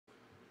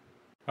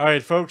All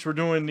right, folks, we're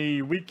doing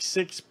the Week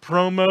 6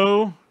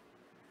 promo.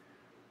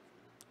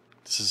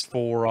 This is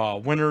for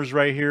winners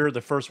right here.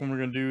 The first one we're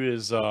going to do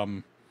is our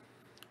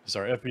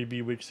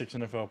FBB Week 6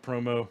 NFL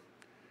promo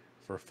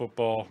for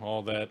football,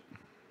 all that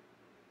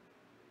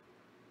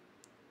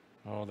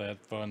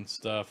fun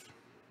stuff.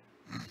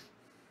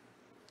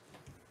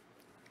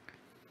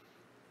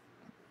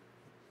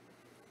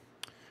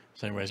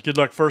 So anyways, good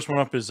luck. First one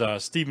up is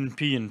Stephen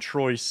P. and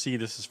Troy C.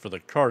 This is for the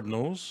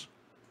Cardinals.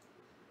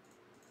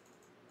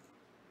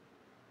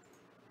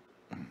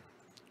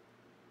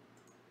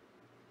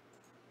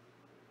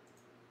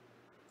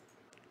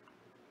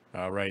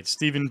 All right,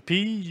 Stephen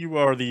P., you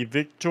are the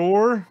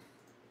victor.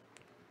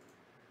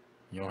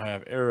 You'll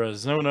have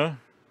Arizona.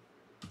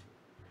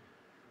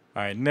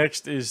 All right,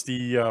 next is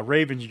the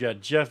Ravens. You got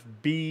Jeff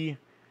B.,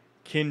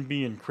 Ken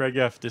B., and Craig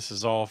F. This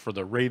is all for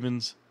the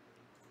Ravens.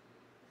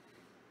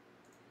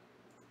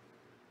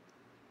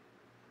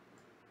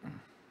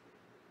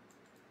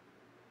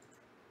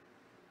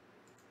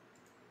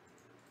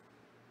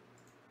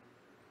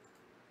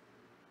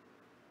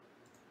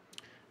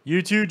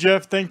 You too,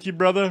 Jeff. Thank you,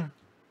 brother.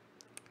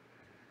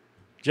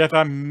 Jeff,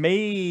 I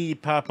may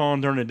pop on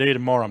during the day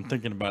tomorrow. I'm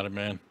thinking about it,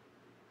 man.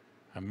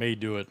 I may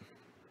do it.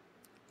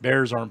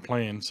 Bears aren't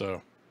playing,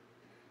 so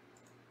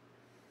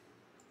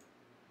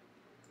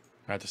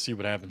I have to see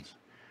what happens.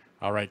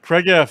 All right,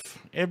 Craig F.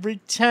 Every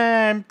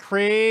time,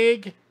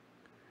 Craig.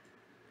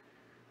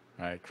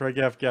 All right, Craig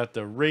F. got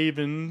the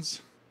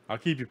Ravens. I'll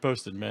keep you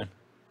posted, man.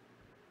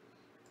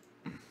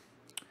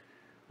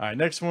 All right,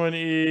 next one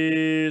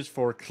is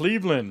for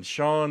Cleveland.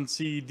 Sean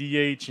C,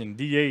 DH, and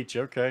DH.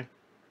 Okay.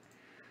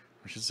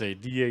 I should say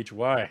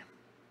DHY.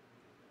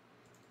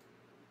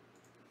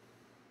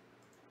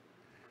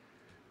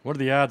 What are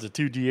the odds of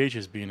two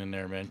DHs being in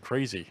there, man?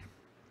 Crazy.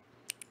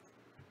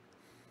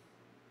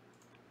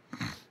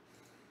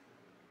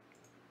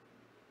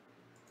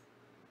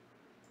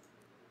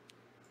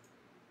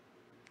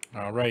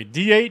 All right,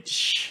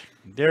 DH,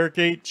 Derek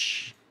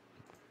H.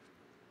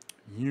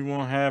 You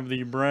won't have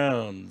the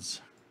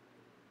Browns.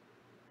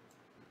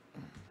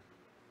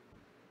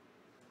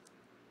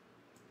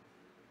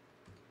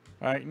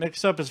 All right,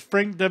 next up is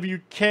Frank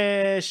W.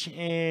 Cash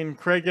and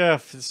Craig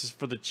F. This is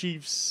for the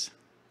Chiefs.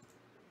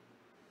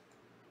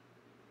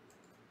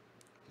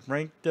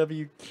 Frank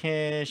W.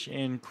 Cash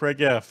and Craig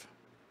F.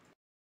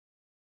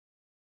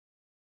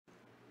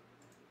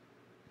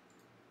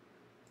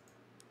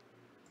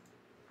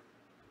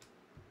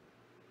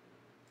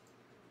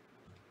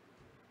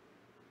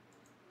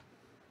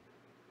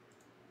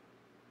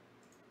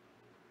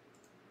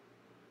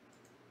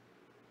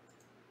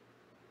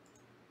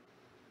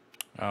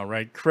 All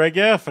right, Craig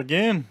F.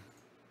 again.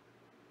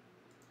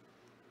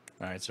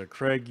 All right, so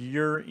Craig,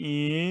 you're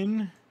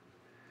in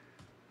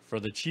for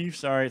the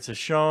Chiefs. All right, so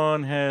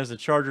Sean has the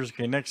Chargers.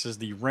 Okay, next is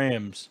the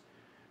Rams.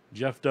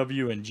 Jeff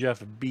W. and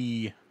Jeff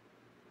B.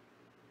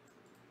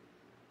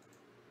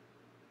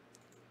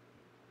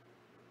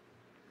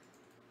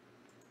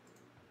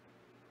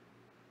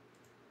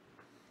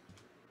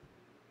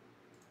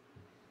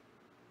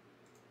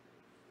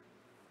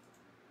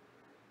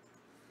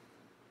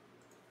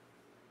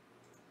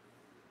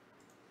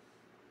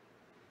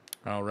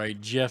 All right,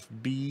 Jeff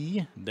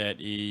B.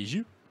 That is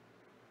you.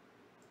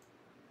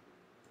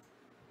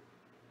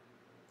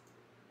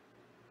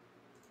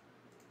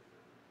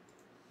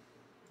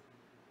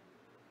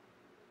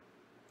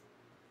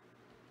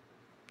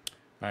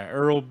 All right,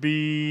 Earl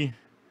B.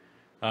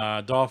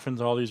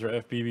 Dolphins. All these are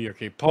FBB.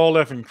 Okay, Paul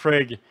F. and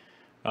Craig.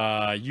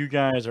 You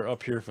guys are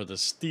up here for the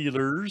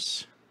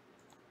Steelers.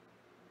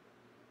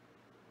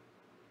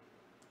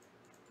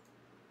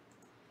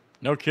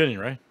 No kidding,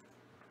 right?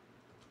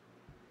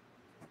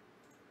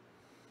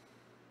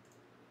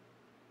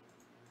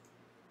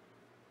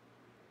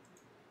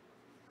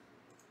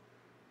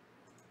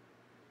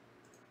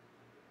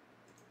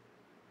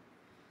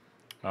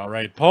 All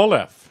right, Paul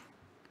F.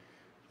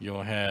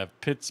 You'll have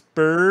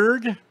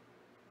Pittsburgh.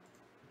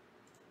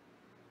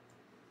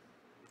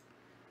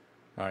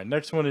 All right,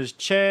 next one is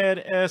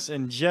Chad S.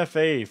 and Jeff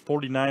A.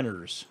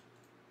 49ers.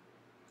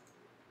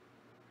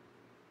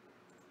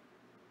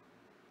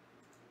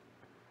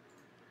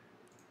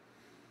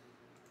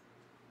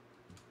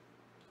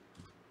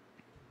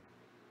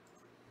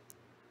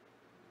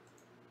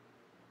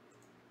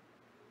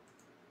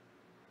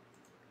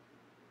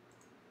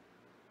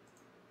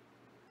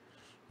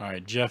 All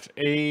right, Jeff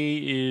A.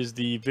 is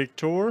the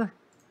victor.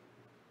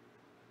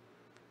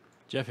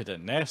 Jeff hit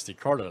that nasty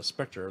card on a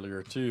Spectre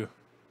earlier, too.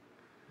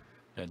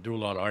 That do a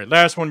lot. All right,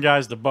 last one,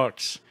 guys, the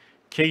Bucks.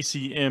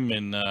 Casey M.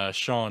 and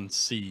Sean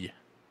C.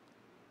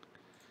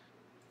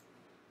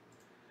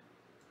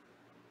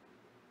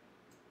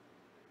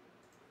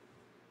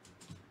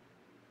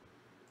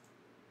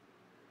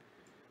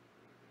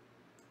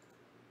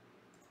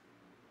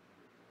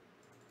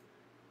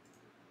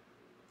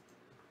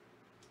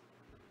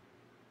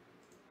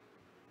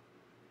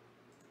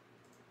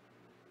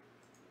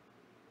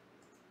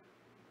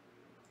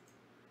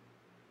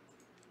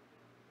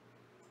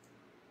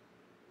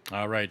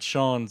 All right,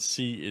 Sean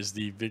C. is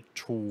the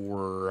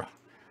victor.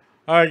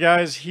 All right,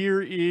 guys,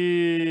 here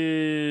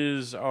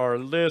is our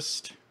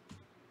list.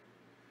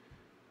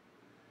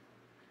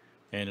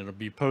 And it'll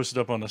be posted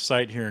up on the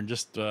site here in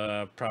just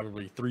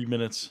probably 3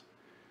 minutes.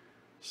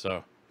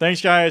 So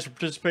thanks, guys, for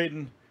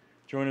participating.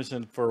 Join us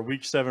for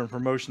week 7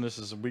 promotion. This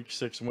is a week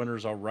 6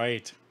 winners. All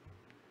right.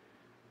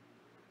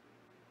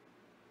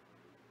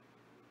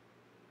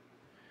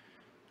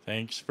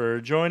 Thanks for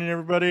joining,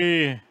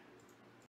 everybody.